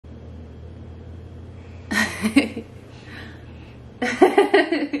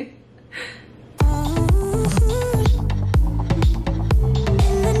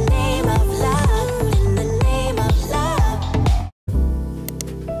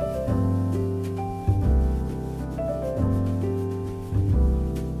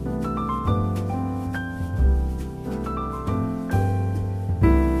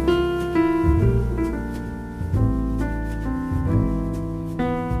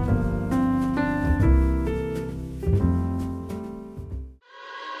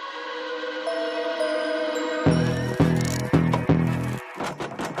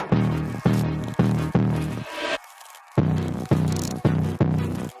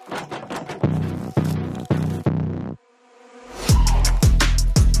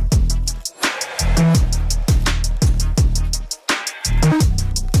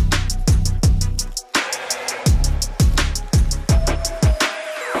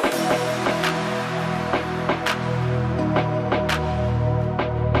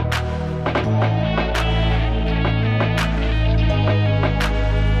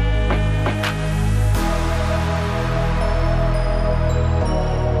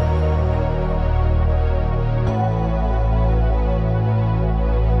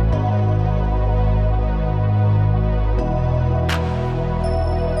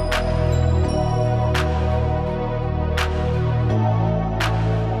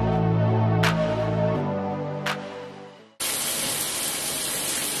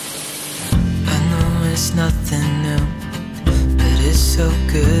It's nothing new, but it's so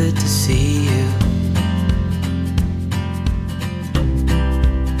good to see you.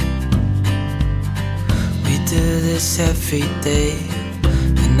 We do this every day,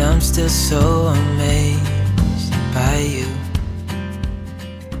 and I'm still so amazed by you.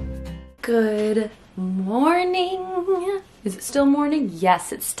 Good morning. Is it still morning?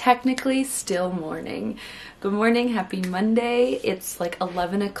 Yes, it's technically still morning. Good morning, happy Monday. It's like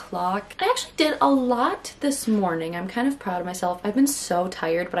 11 o'clock. I actually did a lot this morning. I'm kind of proud of myself. I've been so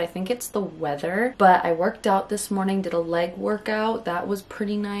tired, but I think it's the weather. But I worked out this morning, did a leg workout. That was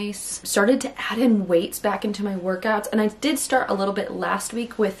pretty nice. Started to add in weights back into my workouts. And I did start a little bit last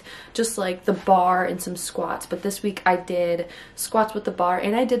week with just like the bar and some squats. But this week I did squats with the bar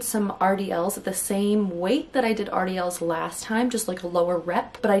and I did some RDLs at the same weight that I did RDLs last time, just like a lower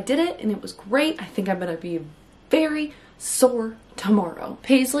rep. But I did it and it was great. I think I'm gonna be very sore tomorrow.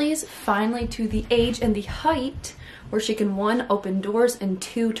 Paisley's finally to the age and the height where she can 1, open doors, and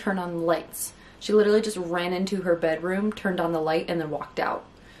 2, turn on lights. She literally just ran into her bedroom, turned on the light, and then walked out.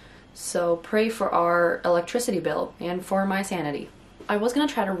 So pray for our electricity bill and for my sanity. I was gonna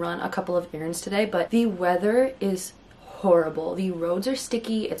try to run a couple of errands today, but the weather is horrible. The roads are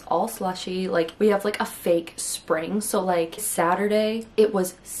sticky, it's all slushy, like we have like a fake spring. So like Saturday it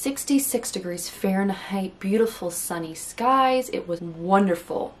was 66 degrees Fahrenheit, beautiful sunny skies, it was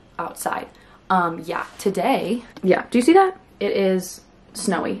wonderful outside. Yeah, today, yeah, do you see that? It is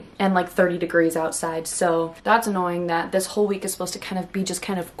snowy and like 30 degrees outside, so that's annoying that this whole week is supposed to kind of be just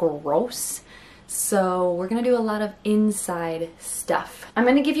kind of gross. So we're gonna do a lot of inside stuff. I'm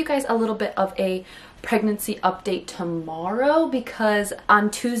gonna give you guys a little bit of a pregnancy update tomorrow because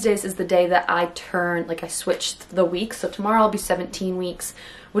on Tuesdays is the day that I turn, like I switched the weeks. So tomorrow I'll be 17 weeks,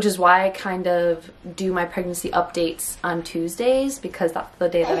 which is why I kind of do my pregnancy updates on Tuesdays because that's the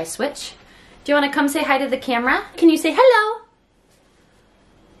day that I switch. Do you want to come say hi to the camera? Can you say hello?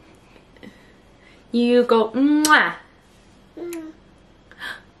 You go mwah.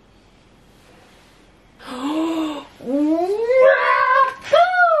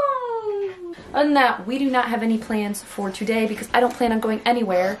 Other than that, we do not have any plans for today because I don't plan on going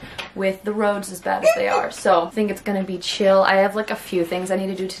anywhere with the roads as bad as they are. So I think it's gonna be chill. I have like a few things I need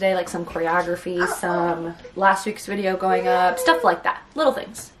to do today, like some choreography, some last week's video going up, stuff like that. Little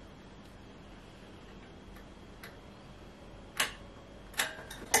things.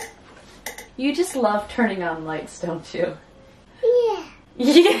 You just love turning on lights, don't you? Yeah.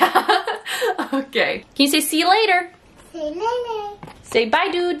 Yeah. Okay. Can you say see you later? Say later. Say bye,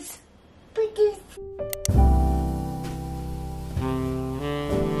 dudes. Bye, dudes.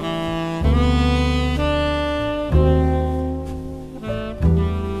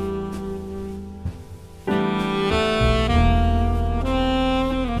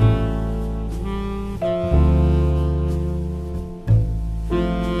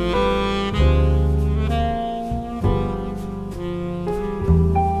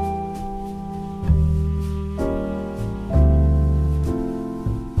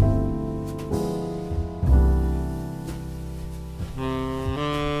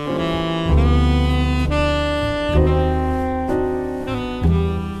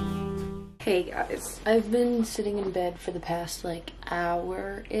 Okay guys, I've been sitting in bed for the past like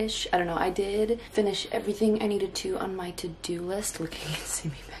hour-ish. I don't know, I did finish everything I needed to on my to-do list. Look, you can see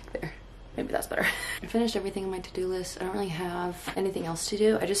me back there. Maybe that's better. I finished everything on my to-do list. I don't really have anything else to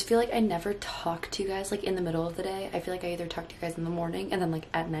do. I just feel like I never talk to you guys like in the middle of the day. I feel like I either talk to you guys in the morning and then like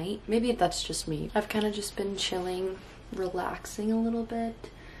at night. Maybe that's just me. I've kind of just been chilling, relaxing a little bit.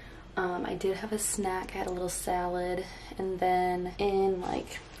 I did have a snack. I had a little salad, and then in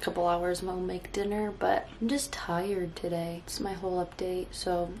like a couple hours we'll make dinner, but I'm just tired today. It's my whole update,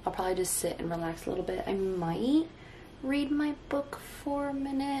 so I'll probably just sit and relax a little bit. I might read my book for a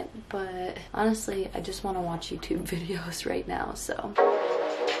minute, but honestly I just want to watch YouTube videos right now, so.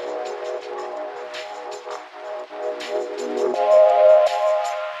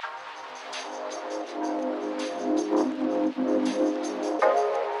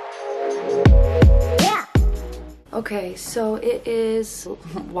 Okay, so it is a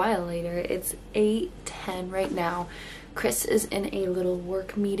while later. It's 8:10 right now. Chris is in a little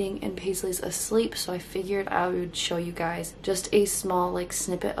work meeting and Paisley's asleep, so I figured I would show you guys just a small like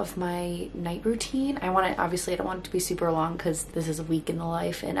snippet of my night routine. Obviously I don't want it to be super long because this is a week in the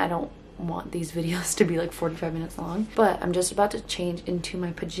life and I don't want these videos to be like 45 minutes long, but I'm just about to change into my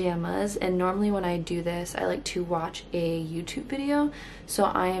pajamas, and normally when I do this I like to watch a YouTube video, so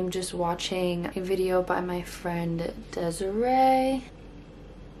I am just watching a video by my friend Desiree,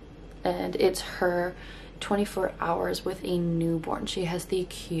 and it's her 24 hours with a newborn. She has the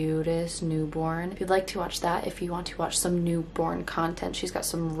cutest newborn. If you'd like to watch that, if you want to watch some newborn content, she's got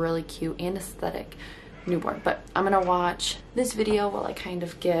some really cute and aesthetic newborn. But I'm gonna watch this video while I kind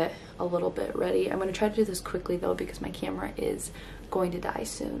of get a little bit ready. I'm gonna try to do this quickly though because my camera is going to die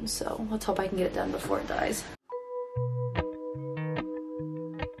soon, so let's hope I can get it done before it dies.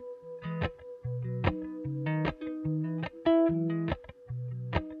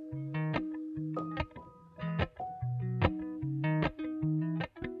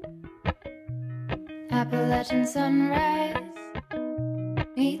 Appalachian sunrise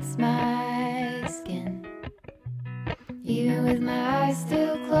meets my skin. Even with my eyes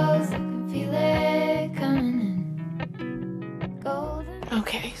still closed, I can feel it coming in. Golden.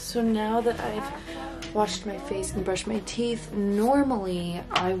 Okay, so now that I've washed my face and brushed my teeth, normally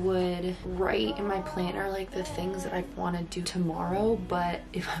I would write in my planner like the things that I want to do tomorrow, but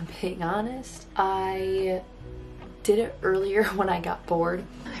if I'm being honest, I did it earlier when I got bored.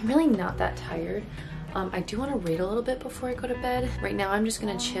 I'm really not that tired. I do want to read a little bit before I go to bed. Right now I'm just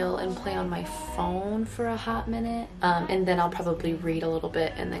gonna chill and play on my phone for a hot minute, and then I'll probably read a little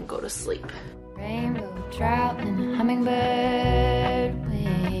bit and then go to sleep. Rainbow trout and a hummingbird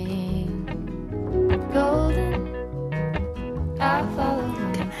wing. Golden, I'll follow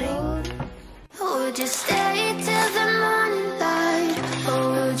the golden. Would you stay till the morning light,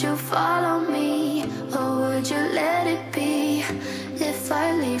 or would you follow me, or would you let it be? If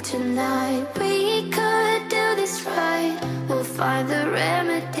I leave tonight, we could do this right. We'll find the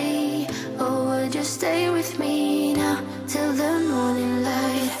remedy. Or would you stay with me now till the morning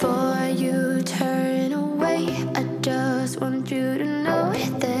light? Before you turn away, I just want you to know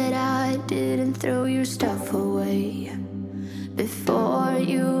that I didn't throw your stuff away. Before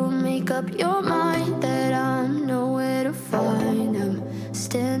you make up your mind that I'm nowhere to find, I'm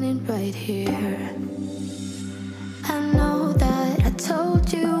standing right here. I know that I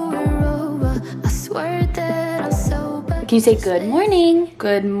told you we're over. I swear that I'm sober. Can you say good morning?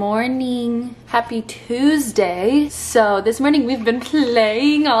 Good morning. Happy Tuesday. So this morning we've been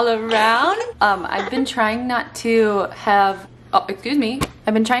playing all around. I've been trying not to have, oh, excuse me.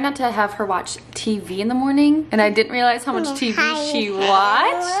 I've been trying not to have her watch TV in the morning, and I didn't realize how much TV she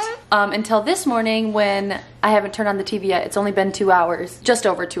watched until this morning when I haven't turned on the TV yet. It's only been 2 hours, just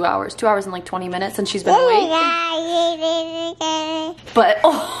over 2 hours, 2 hours and like 20 minutes, and she's been awake. But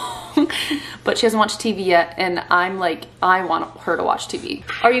but she hasn't watched TV yet, and I'm like, I want her to watch TV.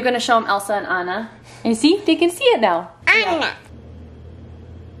 Are you gonna show them Elsa and Anna? And see, they can see it now. Anna.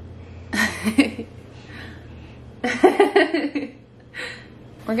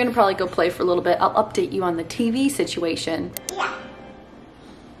 We're gonna probably go play for a little bit. I'll update you on the TV situation. Yeah.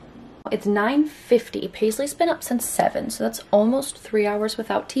 It's 9:50. Paisley's been up since 7, so that's almost 3 hours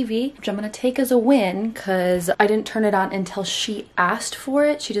without TV, which I'm gonna take as a win because I didn't turn it on until she asked for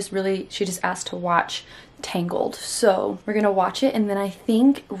it. She just asked to watch Tangled. So we're gonna watch it, and then I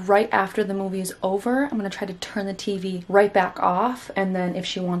think right after the movie is over, I'm gonna try to turn the TV right back off, and then if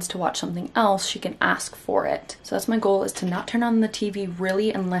she wants to watch something else, she can ask for it. So that's my goal, is to not turn on the TV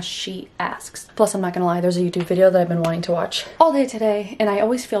really unless she asks. Plus, I'm not gonna lie, there's a YouTube video that I've been wanting to watch all day today, and I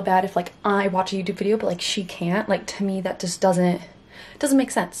always feel bad if like I watch a YouTube video but like she can't. Like, to me that just doesn't Doesn't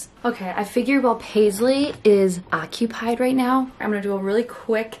make sense. Okay, I figured while Paisley is occupied right now, I'm gonna do a really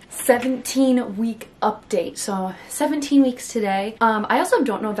quick 17-week update. So 17 weeks today. I also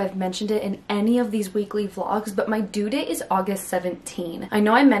don't know if I've mentioned it in any of these weekly vlogs, but my due date is August 17. I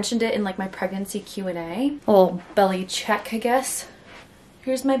know I mentioned it in like my pregnancy Q&A. A little belly check, I guess.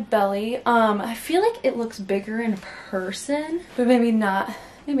 Here's my belly. I feel like it looks bigger in person, but maybe not.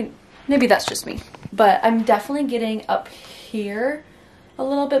 Maybe that's just me. But I'm definitely getting up here a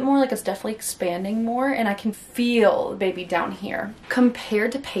little bit more, like it's definitely expanding more, and I can feel the baby down here.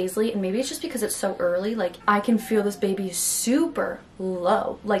 Compared to Paisley, and maybe it's just because it's so early, like I can feel this baby super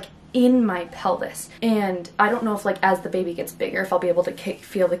low, like in my pelvis. And I don't know if like as the baby gets bigger, if I'll be able to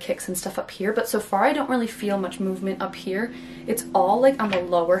feel the kicks and stuff up here, but so far I don't really feel much movement up here. It's all like on the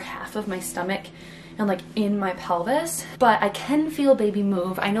lower half of my stomach and like in my pelvis, but I can feel baby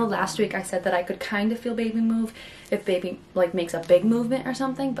move. I know last week I said that I could kind of feel baby move if baby like makes a big movement or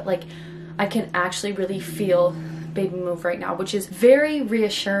something, but like I can actually really feel baby move right now, which is very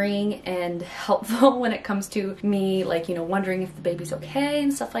reassuring and helpful when it comes to me, like, you know, wondering if the baby's okay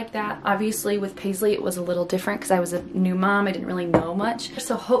and stuff like that. Obviously with Paisley it was a little different because I was a new mom. I didn't really know much,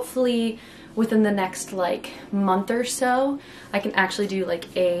 so hopefully within the next like month or so I can actually do like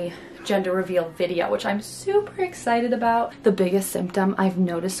a gender reveal video, which I'm super excited about. The biggest symptom I've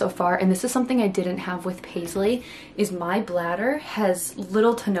noticed so far, and this is something I didn't have with Paisley, is my bladder has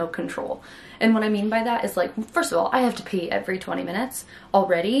little to no control. And what I mean by that is like, first of all, I have to pee every 20 minutes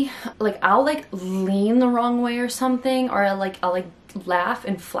already. Like I'll like lean the wrong way or something, or I'll like laugh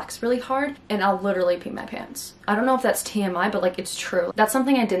and flex really hard and I'll literally pee my pants. I don't know if that's TMI, but like it's true. That's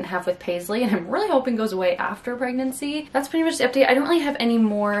something I didn't have with Paisley and I'm really hoping goes away after pregnancy. That's pretty much the update. I don't really have any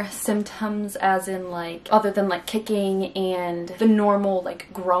more symptoms as in like, other than like kicking and the normal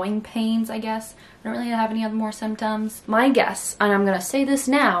like growing pains, I guess. I don't really have any other more symptoms. My guess, and I'm gonna say this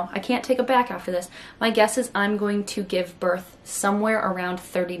now, I can't take it back after this, my guess is I'm going to give birth somewhere around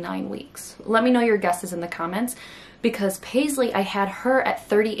 39 weeks. Let me know your guesses in the comments, because Paisley, I had her at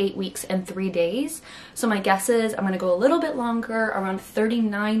 38 weeks and 3 days. So my guess is I'm gonna go a little bit longer, around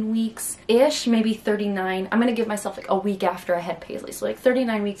 39 weeks-ish, maybe 39. I'm gonna give myself like a week after I had Paisley. So like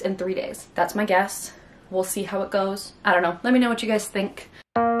 39 weeks and 3 days. That's my guess. We'll see how it goes. I don't know. Let me know what you guys think.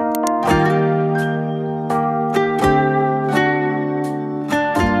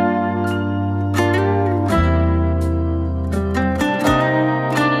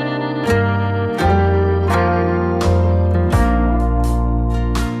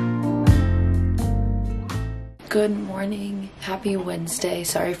 Good morning, happy Wednesday.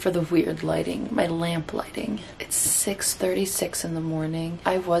 Sorry for the weird lighting, my lamp lighting. It's 6:36 in the morning.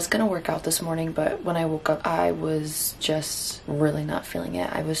 I was gonna work out this morning, but when I woke up, I was just really not feeling it.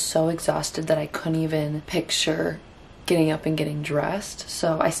 I was so exhausted that I couldn't even picture getting up and getting dressed.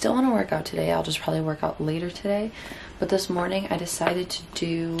 So I still want to work out today. I'll just probably work out later today. But this morning I decided to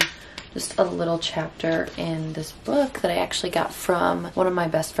do just a little chapter in this book that I actually got from one of my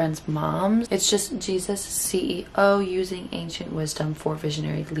best friend's moms. It's just Jesus, CEO, Using Ancient Wisdom for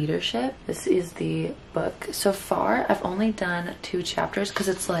Visionary Leadership. This is the book. So far, I've only done 2 chapters because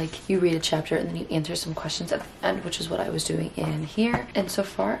it's like you read a chapter and then you answer some questions at the end, which is what I was doing in here. And so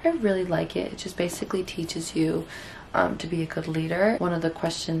far, I really like it. It just basically teaches you to be a good leader. One of the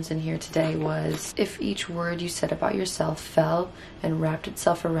questions in here today was, if each word you said about yourself fell and wrapped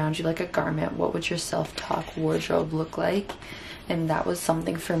itself around you like a garment, what would your self-talk wardrobe look like? And that was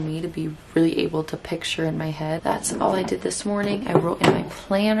something for me to be really able to picture in my head. That's all I did this morning. I wrote in my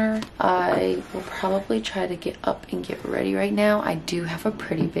planner. I will probably try to get up and get ready right now. I do have a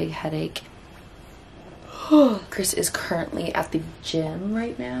pretty big headache. Chris is currently at the gym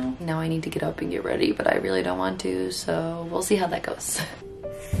right now. Now I need to get up and get ready, but I really don't want to, so we'll see how that goes.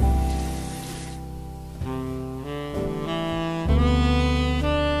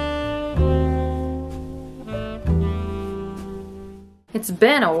 It's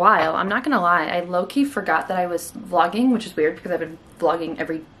been a while, I'm not gonna lie. I low-key forgot that I was vlogging, which is weird because I've been vlogging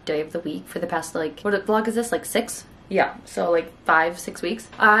every day of the week for the past, like, what vlog is this, like 6? Yeah, so like 5-6 weeks.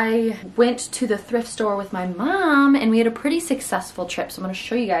 I went to the thrift store with my mom and we had a pretty successful trip. So I'm gonna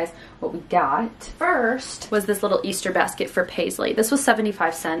show you guys what we got. First was this little Easter basket for Paisley. This was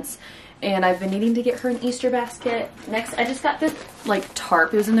 75 cents and I've been needing to get her an Easter basket. Next, I just got this like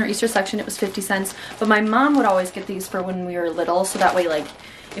tarp. It was in their Easter section, it was 50 cents. But my mom would always get these for when we were little, so that way like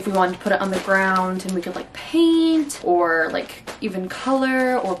if we wanted to put it on the ground and we could like paint or like even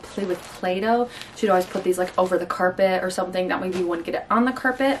color or play with Play-Doh, she'd always put these like over the carpet or something that maybe we wouldn't get it on the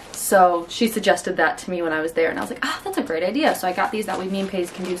carpet. So she suggested that to me when I was there, and I was like, ah, that's a great idea. So I got these, that way me and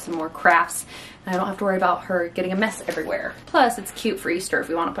Paige can do some more crafts and I don't have to worry about her getting a mess everywhere. Plus, it's cute for Easter if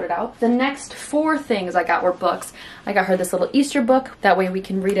we want to put it out. The next 4 things I got were books. I got her this little Easter book. That way we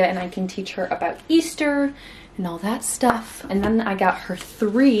can read it and I can teach her about Easter and all that stuff. And then I got her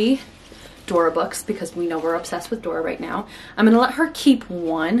 3 Dora books because we know we're obsessed with Dora right now. I'm gonna let her keep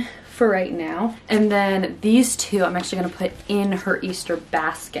 1 for right now. And then these 2 I'm actually gonna put in her Easter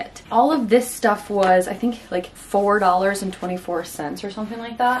basket. All of this stuff was, I think, like $4.24 or something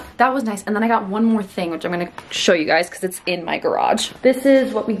like that. That was nice. And then I got one more thing, which I'm gonna show you guys because it's in my garage. This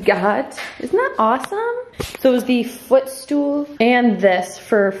is what we got. Isn't that awesome? So it was the footstool and this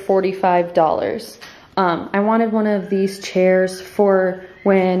for $45. I wanted one of these chairs for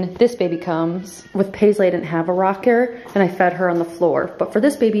when this baby comes. With Paisley, I didn't have a rocker and I fed her on the floor. But for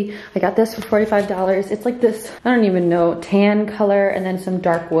this baby, I got this for $45. It's like this, I don't even know, tan color and then some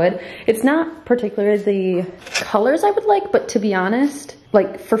dark wood. It's not particularly the colors I would like, but to be honest,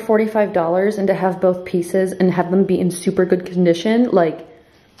 like for $45 and to have both pieces and have them be in super good condition, like,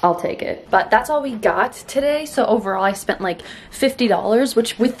 I'll take it. But that's all we got today. So overall I spent like $50,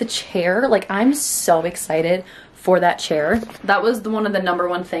 which with the chair, like I'm so excited for that chair. That was one of the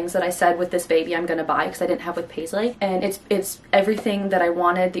 #1 things that I said with this baby I'm gonna buy because I didn't have with Paisley. And it's everything that I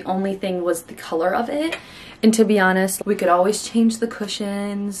wanted. The only thing was the color of it. And to be honest, we could always change the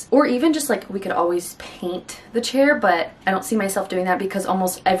cushions or even just like we could always paint the chair, but I don't see myself doing that because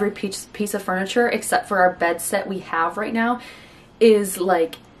almost every piece of furniture except for our bed set we have right now is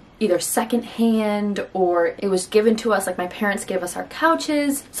like either secondhand or it was given to us, like my parents gave us our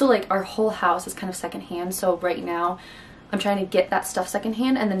couches. So like our whole house is kind of secondhand. So right now I'm trying to get that stuff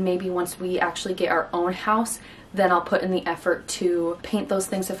secondhand, and then maybe once we actually get our own house, then I'll put in the effort to paint those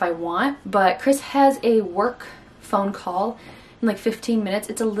things if I want. But Chris has a work phone call in like 15 minutes.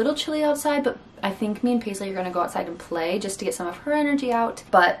 It's a little chilly outside, but I think me and Paisley are gonna go outside and play just to get some of her energy out.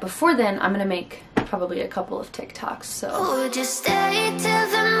 But before then, I'm gonna make probably a couple of TikToks, so. Would you stay till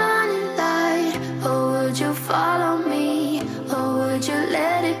the morning light? Or would you follow me? Or would you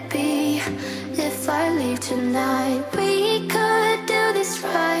let it be? If I leave tonight, we could do this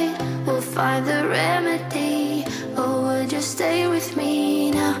right. We'll find the remedy. Or would you stay with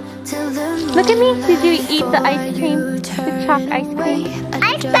me now till the morning? Look at me. Did you eat the ice cream? The chalk ice cream?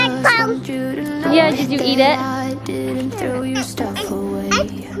 Ice cream. Yeah, did you eat it? I didn't throw your stuff away.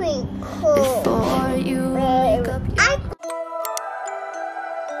 Ice cream. Cool. Before you make up your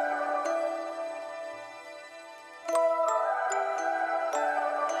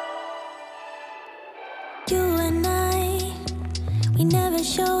You and I, we never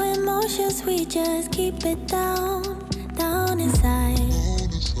show emotions, we just keep it down, down inside.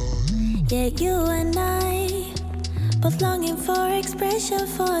 Yeah, you and I, both longing for expression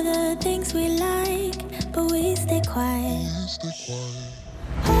for the things we like, but we stay quiet.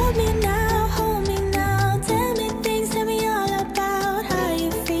 Hold me now, tell me things, tell me all about how you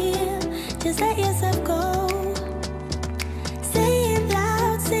feel. Just let yourself go. Say it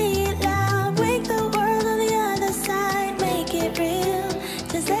loud, wake the world on the other side, make it real.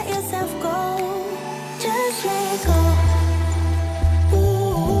 Just let yourself go, just let go.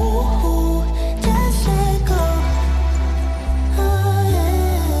 Ooh, just let go. Oh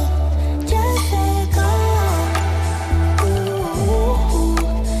yeah, just let go. Ooh,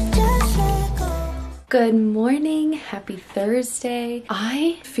 just let go. Good morning, happy Thursday.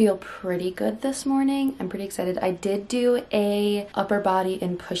 I feel pretty good this morning. I'm pretty excited. I did do a upper body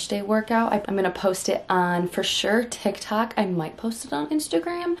and push day workout. I'm gonna post it on, for sure, TikTok. I might post it on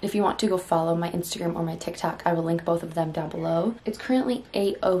Instagram. If you want to go follow my Instagram or my TikTok, I will link both of them down below. It's currently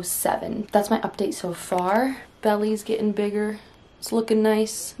 8:07. That's my update so far. Belly's getting bigger. It's looking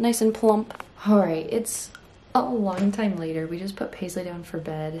nice and plump. All right, it's a long time later. We just put Paisley down for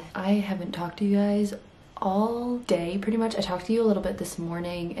bed. I haven't talked to you guys all day pretty much. I talked to you a little bit this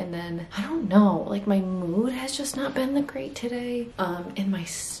morning, and then I don't know, like my mood has just not been that great today. And my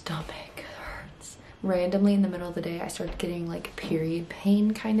stomach hurts. Randomly in the middle of the day I started getting like period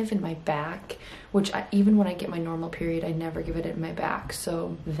pain kind of in my back, which even when I get my normal period I never give it in my back,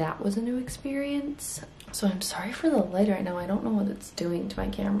 so that was a new experience. So I'm sorry for the light right now. I don't know what it's doing to my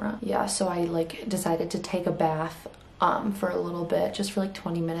camera. Yeah, so I like decided to take a bath for a little bit, just for like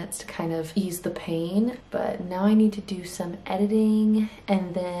 20 minutes to kind of ease the pain. But now I need to do some editing,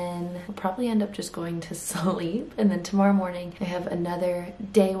 and then I'll probably end up just going to sleep. And then tomorrow morning I have another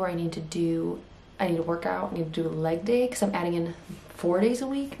day where I need to work out. I need to do a leg day because I'm adding in 4 days a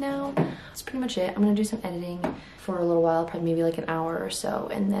week now. That's pretty much it. I'm gonna do some editing for a little while, probably maybe like an hour or so,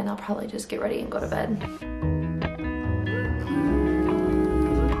 and then I'll probably just get ready and go to bed.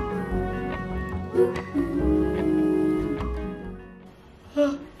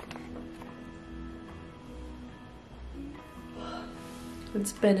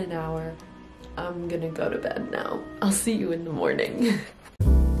 It's been an hour. I'm gonna go to bed now. I'll see you in the morning.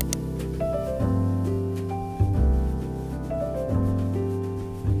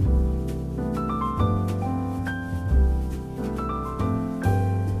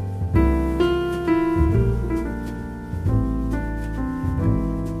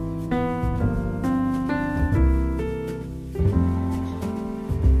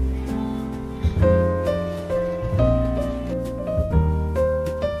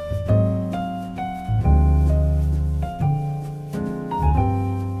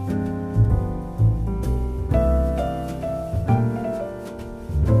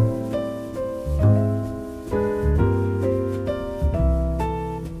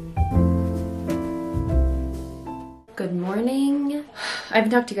 Good morning. I haven't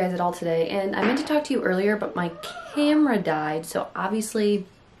talked to you guys at all today, and I meant to talk to you earlier, but my camera died, so obviously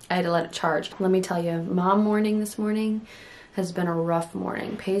I had to let it charge. Let me tell you, mom morning this morning has been a rough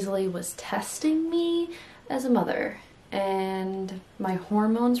morning. Paisley was testing me as a mother, and my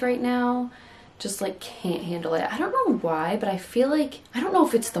hormones right now just like can't handle it. I don't know why, but I feel like, I don't know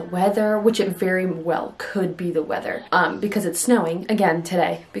if it's the weather, which it very well could be the weather, because it's snowing again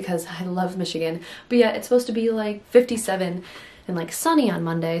today, because I love Michigan. But yeah, it's supposed to be like 57 and like sunny on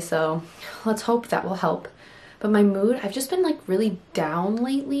Monday, so let's hope that will help. But my mood, I've just been like really down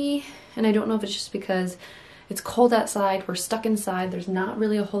lately, and I don't know if it's just because it's cold outside, we're stuck inside, there's not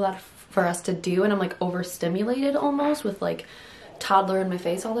really a whole lot for us to do, and I'm like overstimulated almost with like toddler in my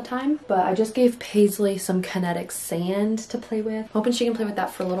face all the time. But I just gave Paisley some kinetic sand to play with. Hoping she can play with that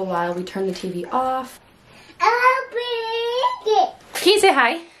for a little while. We turned the TV off. Can you say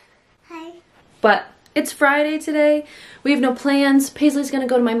hi? Hi. But it's Friday today. We have no plans. Paisley's gonna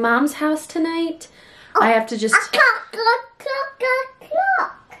go to my mom's house tonight. I have to just... Clock.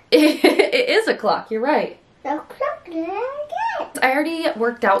 It is a clock, you're right. The clock again. I already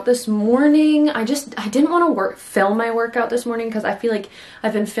worked out this morning. I didn't want to film my workout this morning because I feel like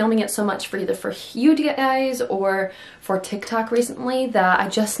I've been filming it so much for either for you guys or for TikTok recently that I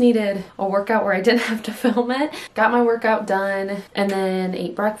just needed a workout where I didn't have to film it. Got my workout done and then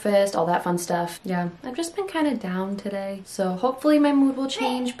ate breakfast, all that fun stuff. Yeah, I've just been kind of down today. So hopefully my mood will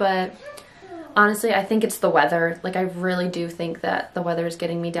change, but honestly, I think it's the weather. Like, I really do think that the weather is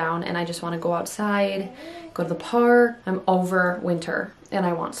getting me down and I just want to go outside, go to the park. I'm over winter and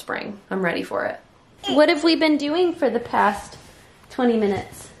I want spring. I'm ready for it. What have we been doing for the past 20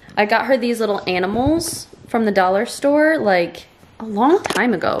 minutes? I got her these little animals from the dollar store like a long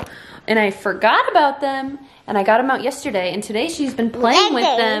time ago, and I forgot about them, and I got them out yesterday, and today she's been playing with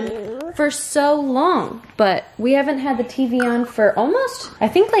them for so long. But we haven't had the TV on for almost, I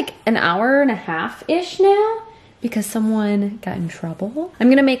think, like an hour and a half-ish now because someone got in trouble. I'm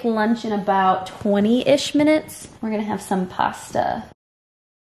gonna make lunch in about 20-ish minutes. We're gonna have some pasta.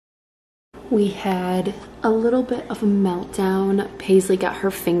 We had a little bit of a meltdown. Paisley got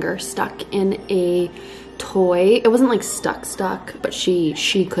her finger stuck in a toy. It wasn't like stuck, but she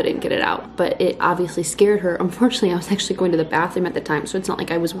couldn't get it out, but it obviously scared her. Unfortunately, I was actually going to the bathroom at the time, so it's not like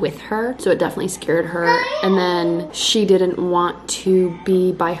I was with her, so it definitely scared her. And then she didn't want to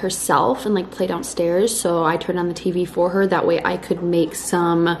be by herself and like play downstairs, so I turned on the TV for her. That way I could make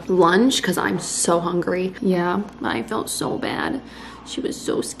some lunch because I'm so hungry. Yeah, I felt so bad. She was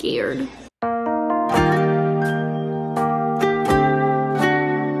so scared.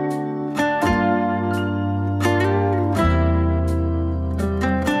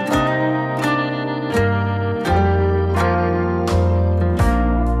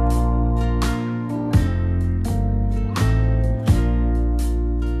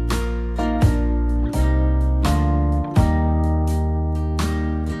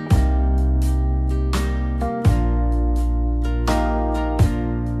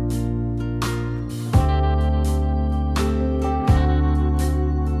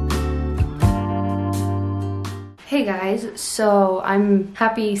 Hey guys, so I'm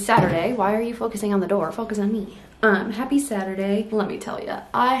happy Saturday. Why are you focusing on the door? Focus on me. Happy Saturday. Let me tell you,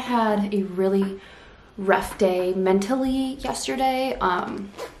 I had a really rough day mentally yesterday. I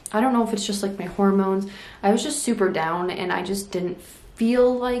don't know if it's just like my hormones. I was just super down and I just didn't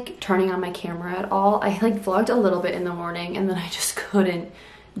feel like turning on my camera at all. I like vlogged a little bit in the morning and then I just couldn't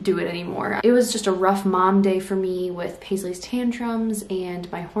do it anymore. It was just a rough mom day for me with Paisley's tantrums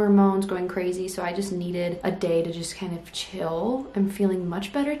and my hormones going crazy, so I just needed a day to just kind of chill. I'm feeling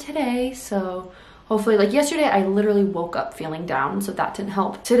much better today, so hopefully, like yesterday I literally woke up feeling down, so that didn't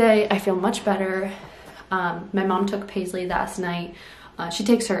help. Today I feel much better. My mom took Paisley last night. She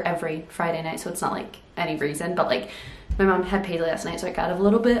takes her every Friday night, so it's not like any reason, but like my mom had Paisley last night, so I got a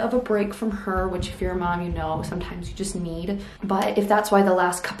little bit of a break from her, which if you're a mom, you know, sometimes you just need. But if that's why the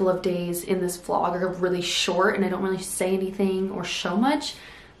last couple of days in this vlog are really short and I don't really say anything or show much,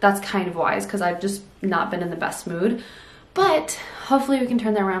 that's kind of wise, because I've just not been in the best mood. But hopefully we can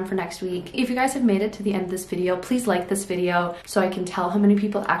turn that around for next week. If you guys have made it to the end of this video, please like this video so I can tell how many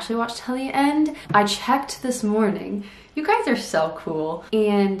people actually watched till the end. I checked this morning. You guys are so cool.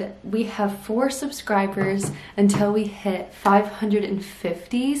 And we have 4 subscribers until we hit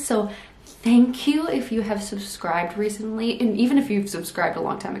 550. So thank you if you have subscribed recently, and even if you've subscribed a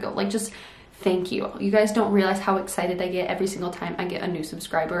long time ago, like just thank you. You guys don't realize how excited I get every single time I get a new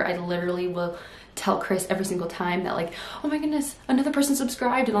subscriber. I literally will tell Chris every single time that like, oh my goodness, another person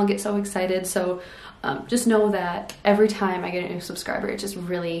subscribed, and I'll get so excited. So just know that every time I get a new subscriber, it just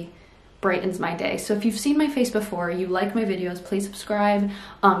really brightens my day. So if you've seen my face before, you like my videos, please subscribe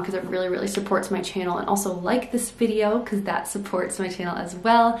because it really supports my channel, and also like this video because that supports my channel as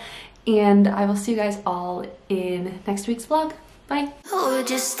well. And I will see you guys all in next week's vlog. Bye. Would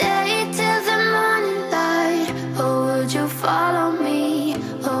you stay till the morning light, or would you follow me,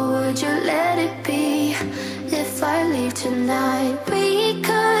 or would you let it be? If I leave tonight,